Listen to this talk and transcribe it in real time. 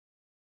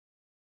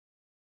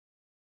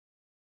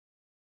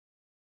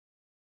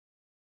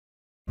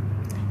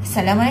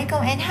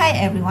Assalamualaikum and hi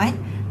everyone.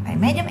 I'm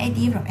Madam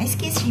Eddie from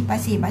SK Sri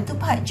Pasir Batu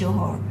Pahat,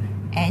 Johor,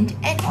 and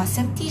an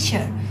awesome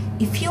teacher.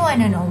 If you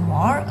want to know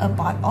more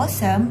about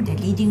Awesome, the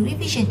leading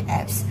revision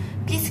apps,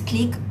 please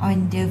click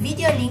on the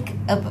video link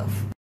above.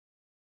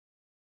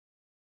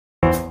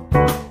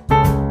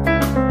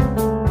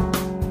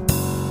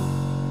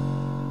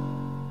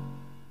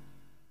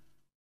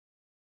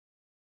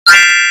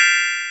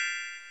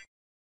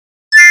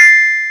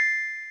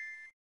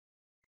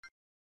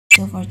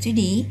 So for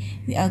today,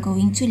 we are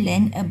going to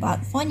learn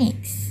about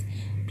phonics.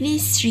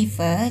 Please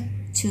refer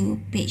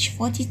to page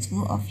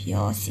 42 of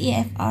your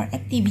CEFR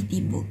activity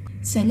book.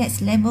 So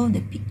let's label the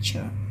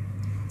picture.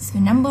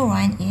 So number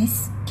 1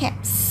 is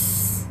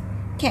caps.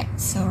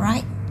 Caps, so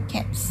write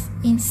caps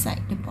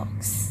inside the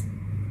box.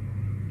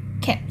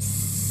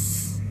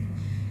 Caps.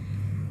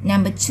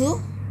 Number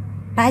 2,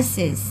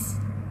 buses.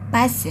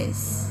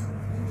 Buses.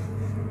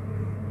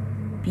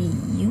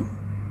 B-U-S-S-E-S.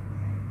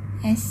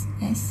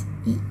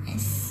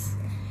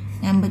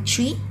 Number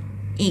 3,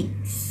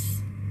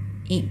 eggs.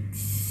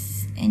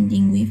 Eggs,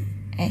 ending with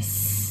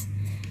S.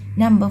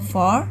 Number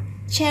 4,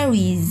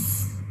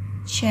 cherries.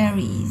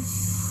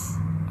 Cherries.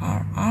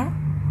 R-R-I-E-S.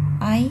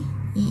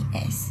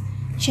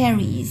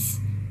 Cherries.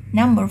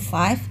 Number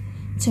 5,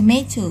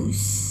 tomatoes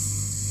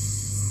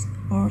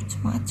or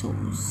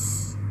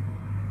tomatoes.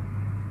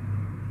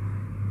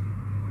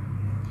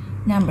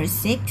 Number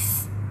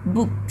 6,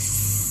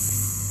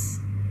 books.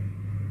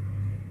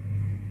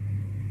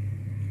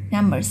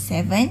 Number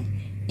 7,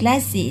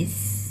 glasses.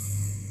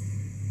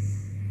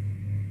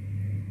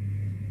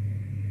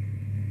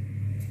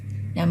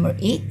 Number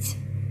 8,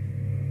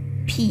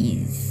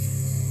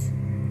 peas.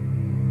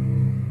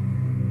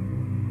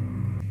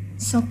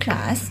 So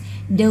class,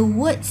 the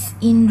words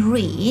in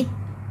red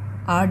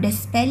are the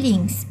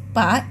spellings,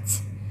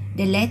 but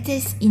the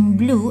letters in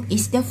blue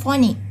is the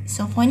phonic.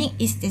 So phonic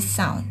is the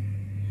sound.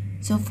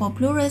 So for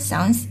plural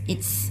sounds,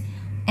 it's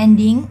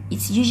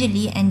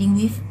usually ending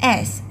with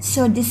S.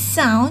 So the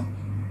sound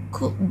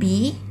could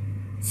be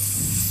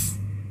S,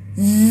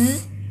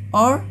 Z,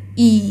 or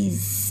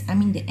is.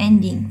 The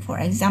ending. For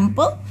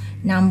example,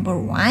 number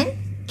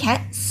 1,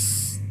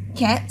 cats.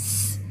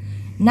 Cats.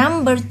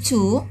 Number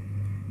 2,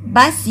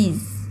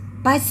 buses.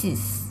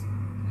 Buses.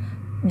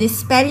 The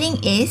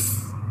spelling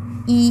is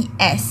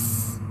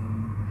ES,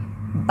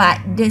 but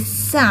the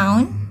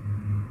sound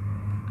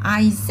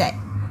IZ.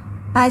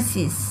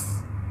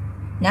 Buses.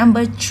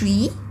 Number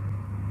 3,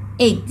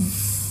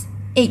 eggs.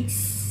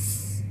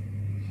 Eggs.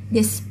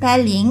 The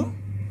spelling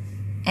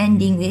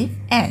ending with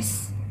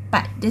S,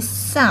 but the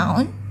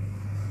sound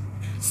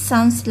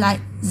sounds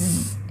like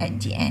Z at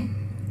the end.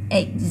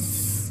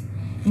 Eggs.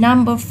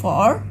 Number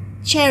 4,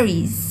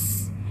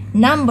 cherries.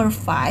 Number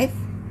 5,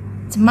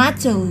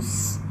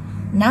 tomatoes.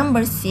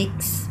 Number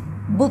 6,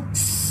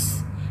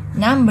 books.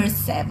 Number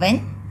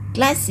 7,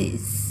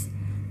 glasses.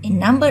 And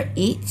number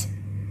 8,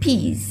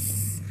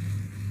 peas.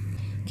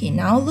 Okay,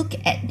 now look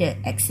at the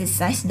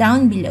exercise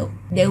down below.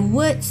 The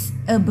words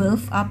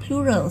above are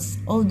plurals.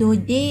 Although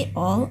they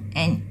all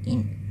end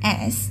in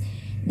S,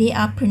 they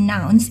are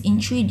pronounced in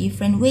 3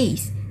 different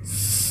ways.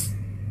 S,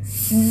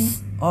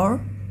 S,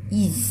 or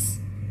is.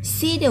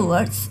 See the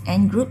words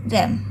and group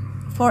them.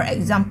 For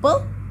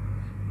example,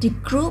 the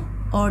group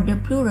or the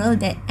plural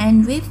that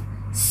end with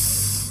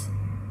S.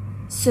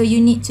 So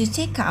you need to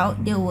take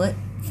out the word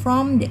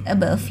from the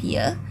above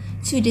here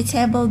to the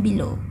table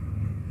below.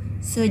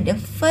 So the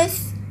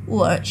first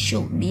word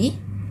should be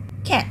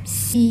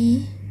caps.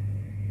 E-E-P-S.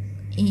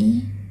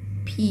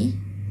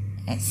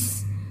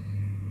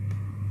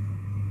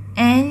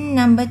 And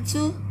number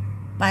 2,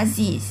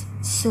 buses.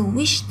 So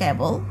which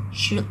table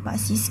should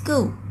buses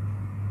go?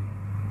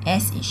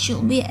 As it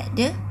should be at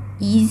the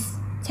is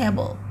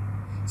table.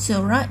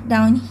 So write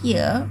down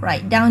here,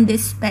 write down the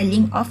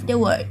spelling of the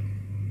word.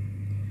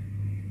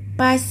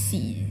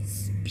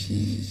 Buses.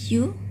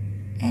 P-U-S-S-E-S.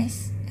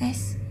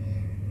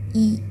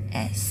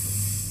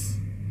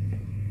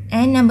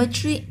 And number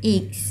 3,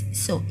 eggs.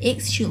 So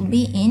eggs should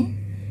be in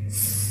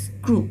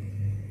group.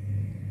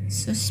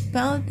 So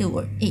spell the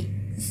word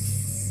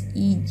eggs.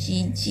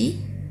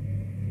 E-G-G-S.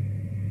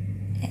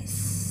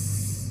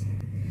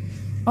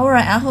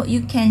 Alright, I hope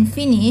you can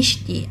finish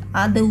the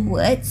other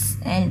words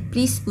and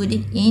please put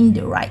it in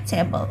the right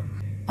table.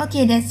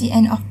 Okay, that's the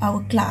end of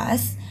our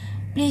class.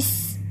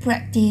 Please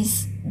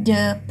practice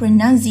the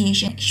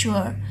pronunciation. Make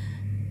sure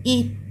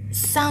it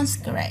sounds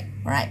correct.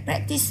 Alright,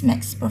 practice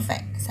makes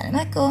perfect.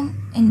 Assalamualaikum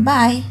and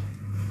bye.